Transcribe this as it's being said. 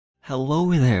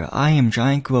Hello there, I am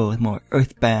GiantGrotle with more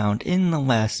EarthBound. In the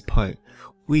last part,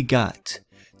 we got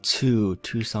to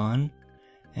Twoson,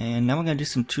 and now we're gonna do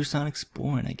some Twoson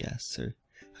exploring, I guess, or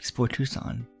explore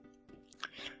Twoson.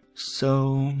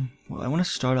 So, I want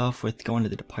to start off with going to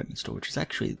the department store, which is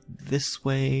actually this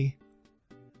way.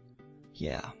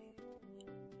 Yeah.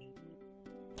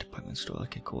 Department store,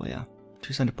 okay, cool, yeah.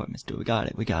 Twoson department store, we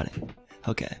got it.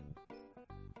 Okay.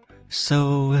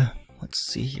 So, let's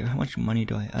see here, how much money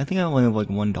do I have? I think I only have like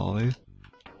 $1.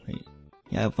 Wait,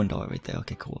 yeah, I have $1 right there,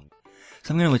 okay, cool.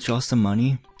 So I'm gonna withdraw some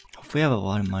money. Hopefully I have a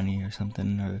lot of money or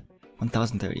something, or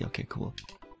 1,030, okay, cool.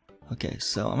 Okay,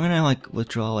 so I'm gonna like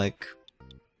withdraw like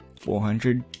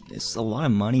 400. It's a lot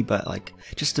of money, but like,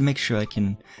 just to make sure I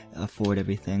can afford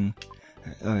everything,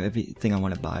 or everything I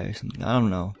want to buy or something. I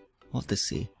don't know, we'll have to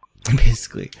see.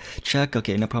 Basically, check,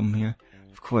 okay, no problem here.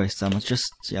 Of course, let's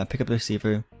just, yeah, pick up the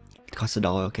receiver. It costs $1.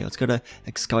 Okay, let's go to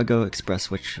Cargo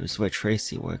Express, which is where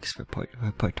Tracy works for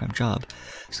her part-time job.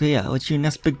 So yeah, what's your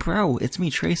next big bro? It's me,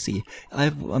 Tracy.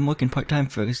 I'm working part-time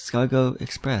for Cargo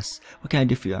Express. What can I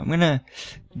do for you? I'm gonna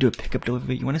do a pickup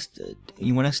delivery. You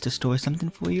want us to store something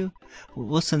for you?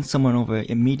 We'll send someone over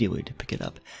immediately to pick it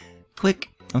up. Click.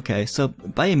 Okay, so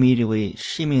by immediately,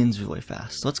 she means really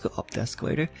fast. So let's go up the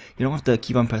escalator. You don't have to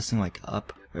keep on pressing like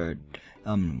up or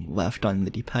left on the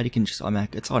D-pad. You can just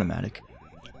it's automatic.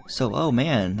 So, oh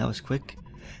man, that was quick.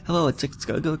 Hello, it's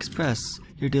Cargo Express.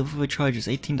 Your delivery charge is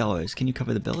 $18. Can you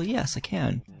cover the bill? Yes, I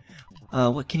can.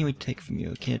 What can we take from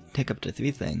you? Can take up to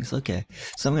 3 things. Okay,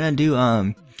 so I'm gonna do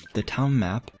the town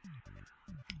map.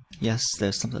 Yes,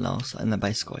 there's something else, and the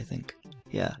bicycle, I think.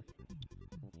 Yeah.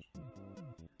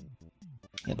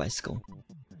 Yeah, bicycle.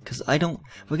 Cause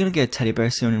we're gonna get a teddy bear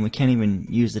soon, and we can't even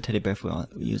use the teddy bear if we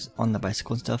use on the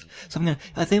bicycle and stuff. So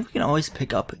I think we can always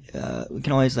pick up, we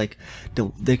can always like,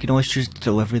 they can always choose to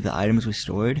deliver the items we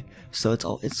stored. So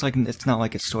it's not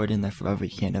like it's stored in there forever.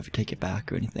 You can't ever take it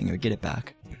back or anything, or get it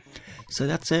back. So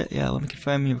that's it. Yeah, let me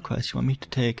confirm your request. You want me to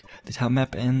take the town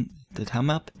map and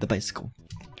the bicycle.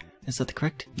 Is that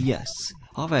correct? Yes.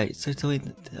 All right. So it only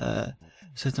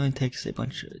takes a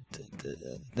bunch of,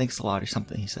 thanks a lot or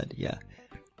something. He said, yeah.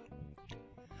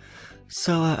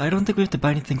 So, I don't think we have to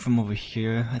buy anything from over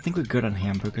here. I think we're good on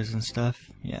hamburgers and stuff.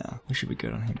 Yeah, we should be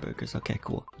good on hamburgers. Okay,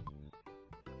 cool.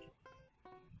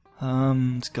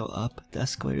 Let's go up the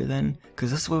escalator then,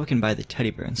 because this is where we can buy the teddy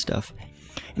bear and stuff.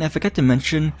 And I forgot to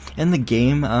mention, in the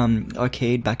game,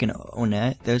 arcade back in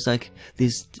Onet, there's like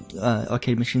these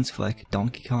arcade machines for like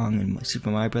Donkey Kong and Super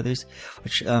Mario Brothers,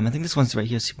 which I think this one's right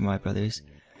here, Super Mario Brothers.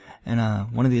 And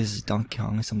one of these is Donkey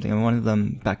Kong or something, and one of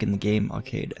them back in the game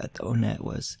arcade at the Onet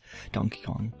was Donkey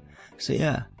Kong. So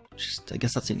yeah, I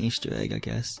guess that's an Easter egg, I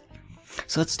guess.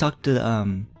 So let's talk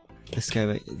to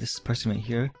this person right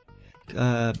here.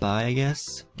 Buy, I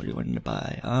guess. What do you want to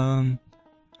buy? I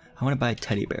want to buy a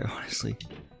teddy bear, honestly.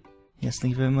 Yes,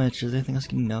 thank you very much. Is there anything else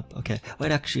you can up? Okay.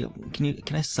 Wait, actually,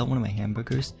 can I sell one of my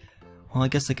hamburgers? Well, I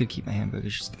guess I could keep my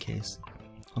hamburgers just in case.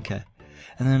 Okay.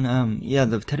 And then, yeah,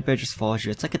 the teddy bear just follows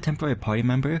you. It's like a temporary party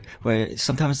member, where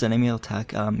sometimes the enemy will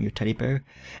attack, your teddy bear.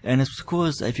 And it's cool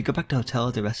is, if you go back to the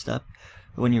hotel to rest up,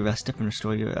 when you rest up and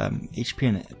restore your, HP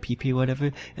and PP or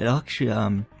whatever, it'll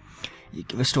actually,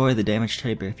 restore the damaged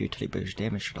teddy bear if your teddy bear is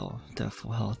damaged at all to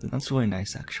full health. And that's really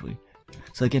nice, actually.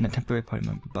 So again, a temporary party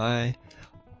member. Buy.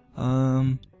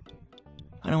 I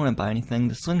don't want to buy anything.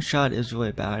 The slingshot is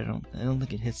really bad. I don't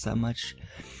think it hits that much.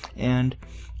 And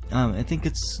I think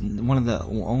it's one of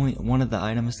the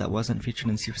items that wasn't featured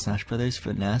in Super Smash Brothers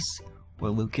for Ness or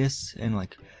Lucas and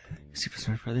like Super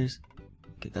Smash Brothers.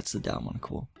 Okay, that's the down one.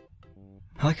 Cool.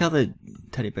 I like how the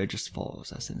teddy bear just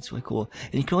follows us, and it's really cool.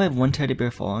 And you can only have one teddy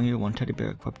bear following you, one teddy bear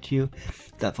equipped to you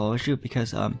that follows you,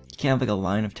 because you can't have like a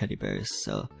line of teddy bears.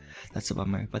 So that's a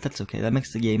bummer, but that's okay. That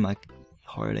makes the game like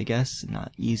hard, I guess, and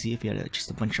not easy if you had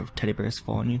just a bunch of teddy bears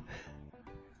following you.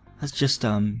 Let's just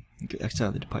exit out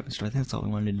of the department store. I think that's all we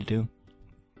wanted to do.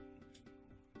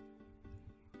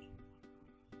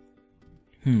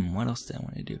 What else did I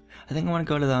want to do? I think I want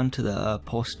to go down to the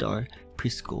Polestar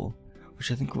preschool,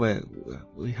 which I think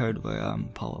we heard where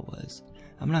Paula was.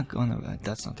 I'm not going the right.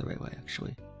 That's not the right way,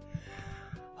 actually.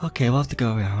 Okay, we'll have to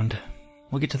go around.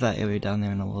 We'll get to that area down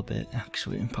there in a little bit,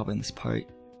 actually, and probably in this part.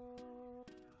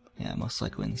 Yeah, most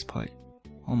likely in this part.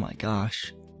 Oh my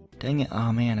gosh. Dang it,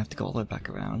 oh man, I have to go all the way back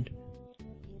around.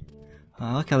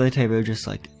 I like how the teddy bear just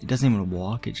like, it doesn't even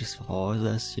walk, it just follows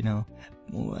us, you know.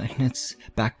 And it's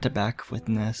back to back with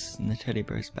Ness, and the teddy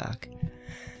bear's back.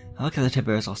 I like how the teddy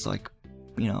bear is also like,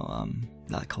 you know,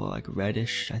 that color, like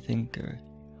reddish, I think, or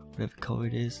whatever color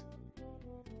it is.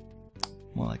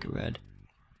 More like a red.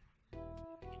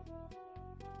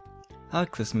 I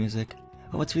like this music.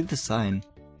 Oh, let's read the sign.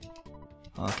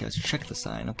 Okay, let's check the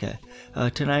sign. Okay.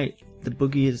 Tonight the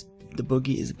boogie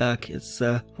is back. It's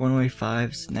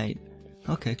 105's night.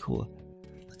 Okay, cool.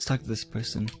 Let's talk to this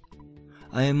person.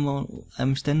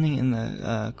 I'm standing in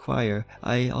the choir.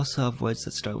 I also have words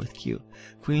that start with Q.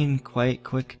 Queen, quiet,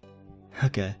 quick.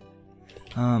 Okay.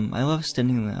 I love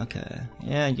standing in the. Okay.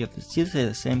 Yeah, you say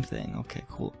the same thing. Okay,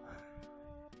 cool.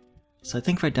 So I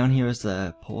think right down here is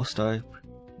the Polestar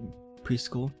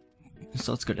preschool.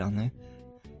 So let's go down there.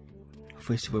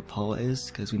 Hopefully see where Paula is,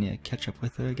 because we need to catch up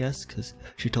with her, I guess, because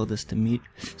she told us to meet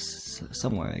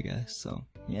somewhere, I guess. So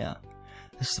yeah,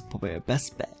 this is probably our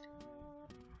best bet.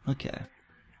 Okay.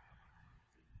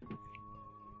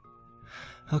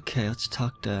 Okay, let's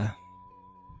talk to.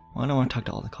 Well, I don't want to talk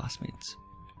to all the classmates.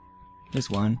 Here's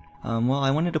one. Well,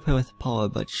 I wanted to play with Paula,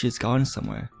 but she's gone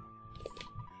somewhere.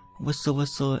 Whistle,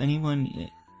 whistle, anyone.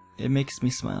 It makes me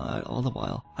smile all the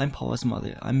while. I'm Paula's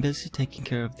mother. I'm busy taking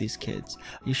care of these kids.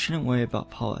 You shouldn't worry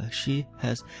about Paula. She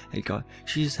has a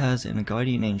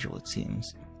guardian angel, it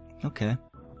seems. Okay.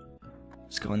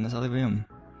 Let's go in this other room.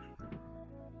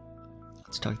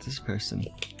 Let's talk to this person.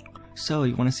 So,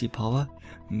 you want to see Paula?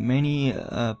 Many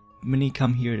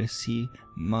come here to see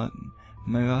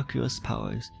miraculous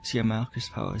powers,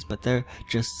 but they're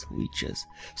just leeches.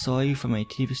 So are you from a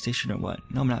TV station or what?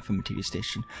 No, I'm not from a TV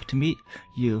station. To meet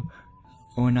you,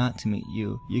 or not to meet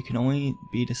you, you can only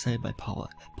be decided by Paula.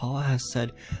 Paula has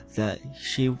said that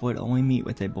she would only meet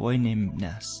with a boy named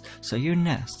Ness. So you're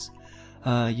Ness.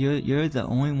 You're the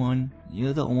only one.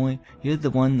 You're the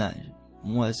one that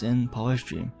was in Paula's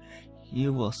dream.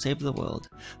 You will save the world.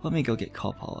 Let me go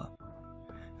call Paula.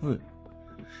 Ooh.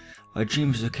 Our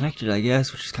dreams are connected, I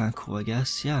guess, which is kind of cool, I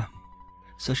guess. Yeah.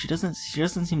 So she doesn't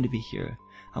seem to be here.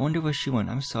 I wonder where she went.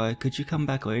 I'm sorry. Could you come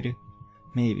back later?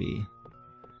 Maybe.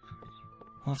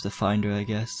 I'll have to find her, I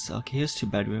guess. Okay, here's 2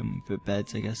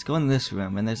 beds, I guess. Go in this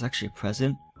room, and there's actually a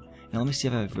present. Now let me see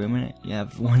if I have room in it. Yeah, I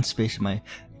have 1 space in my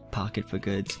pocket for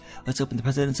goods. Let's open the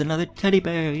present. It's another teddy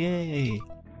bear. Yay!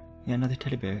 Yeah, another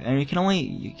teddy bear. And you can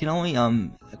only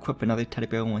equip another teddy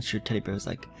bear once your teddy bear is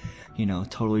like, you know,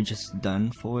 totally just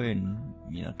done for and,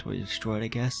 you know, totally destroyed, I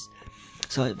guess.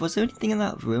 So was there anything in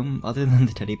that room other than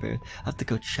the teddy bear? I have to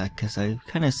go check because I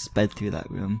kind of sped through that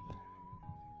room.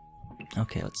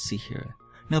 Okay, let's see here.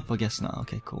 Nope, I guess not.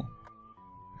 Okay, cool.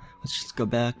 Let's just go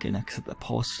back and exit the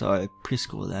Polestar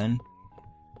preschool then,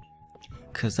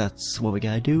 because that's what we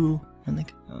gotta do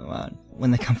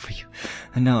when they come for you.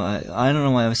 I know, I don't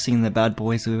know why I was singing the Bad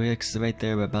Boys lyrics right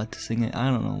there, but about to sing it. I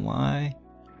don't know why.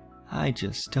 I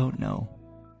just don't know.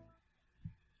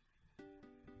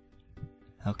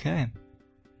 Okay.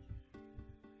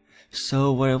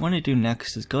 So what I want to do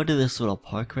next is go to this little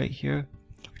park right here,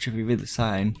 which if you read the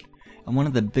sign, and one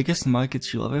of the biggest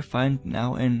markets you'll ever find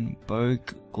now in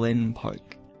Berglin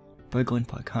Park. Berglin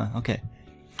Park, huh? Okay.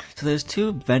 So there's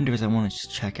 2 vendors I want to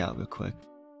just check out real quick.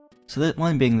 So that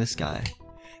one being this guy.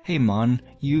 Hey Mon,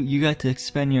 you got to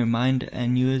expand your mind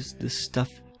and use this stuff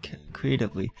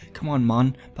creatively. Come on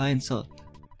Mon, buy and sell.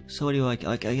 So what do you like?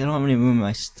 Like I don't have any room in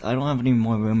my I don't have any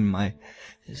more room in my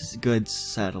goods,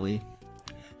 sadly.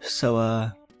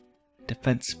 So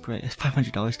defense spray is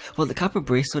 $500. Well, the copper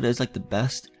bracelet is like the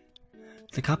best.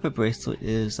 The copper bracelet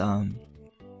is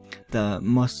the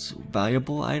most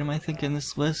valuable item I think in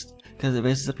this list, because it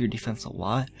raises up your defense a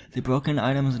lot. The broken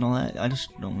items and all that, I just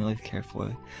don't really care for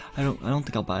it. I don't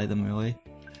think I'll buy them really.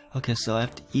 Okay, so I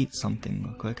have to eat something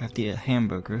real quick. I have to eat a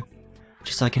hamburger,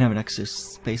 just so I can have an extra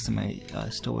space in my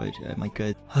storage, my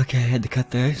goods. Okay, I had to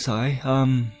cut there. Sorry.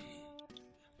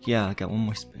 Yeah, I got 1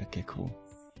 more space. Okay, cool.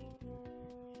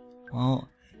 Well,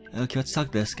 okay, let's talk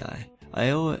to this guy. I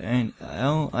own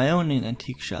an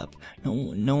antique shop.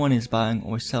 No one is buying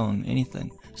or selling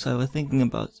anything. So I was thinking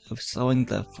of selling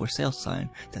the for sale sign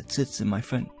that sits in my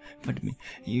front of me.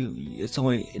 It's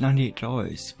only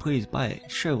 $98. Please buy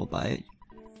it. Sure, we'll buy it.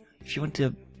 If you want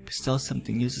to sell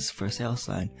something, use this for sale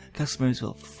sign. Customers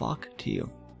will flock to you.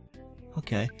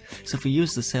 Okay, so if we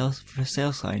use the for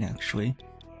sale sign, actually,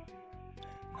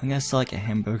 I'm gonna sell like a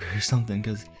hamburger or something,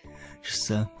 cause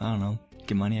just I don't know,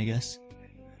 get money, I guess.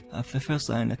 For the first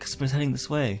line, the customer's heading this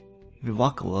way. If we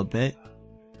walk a little bit.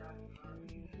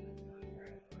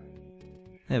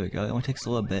 There we go, it only takes a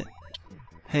little bit.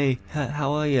 Hey,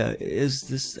 how are ya? Is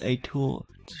this a tool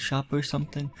shop or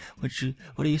something? What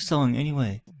are you selling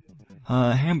anyway?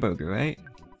 Hamburger, right?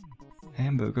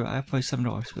 Hamburger, I pay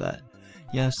 $7 for that.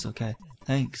 Yes, okay,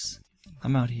 thanks.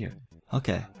 I'm out here.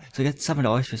 Okay, so I get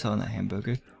 $7 for selling that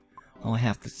hamburger. Only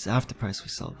half the price we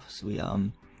sell. So we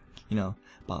you know,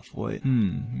 bought for it.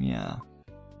 Yeah.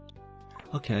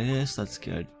 Okay, yes, that's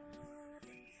good.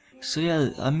 So yeah,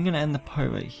 I'm gonna end the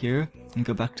part right here and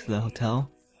go back to the hotel.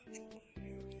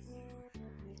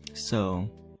 So,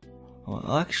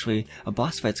 well, actually, a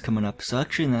boss fight's coming up. So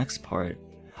actually, in the next part,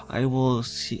 I'll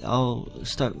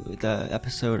start the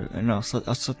episode, and I'll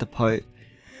start the part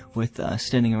with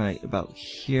standing right about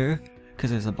here, because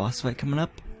there's a boss fight coming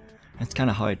up. It's kind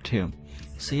of hard too.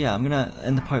 So yeah, I'm gonna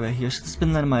end the part right here. So this has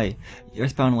been my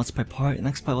EarthBound Let's Play part. The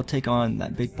next part will take on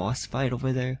that big boss fight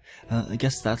over there. I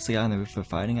guess that's the guy on the roof we're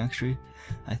fighting, actually.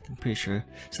 I'm pretty sure.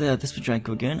 So yeah, this was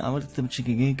GiantGrotle again. I want to wish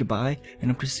you goodbye, and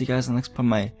I'm going to see you guys in the next part of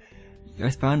my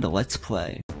EarthBound Let's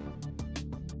Play.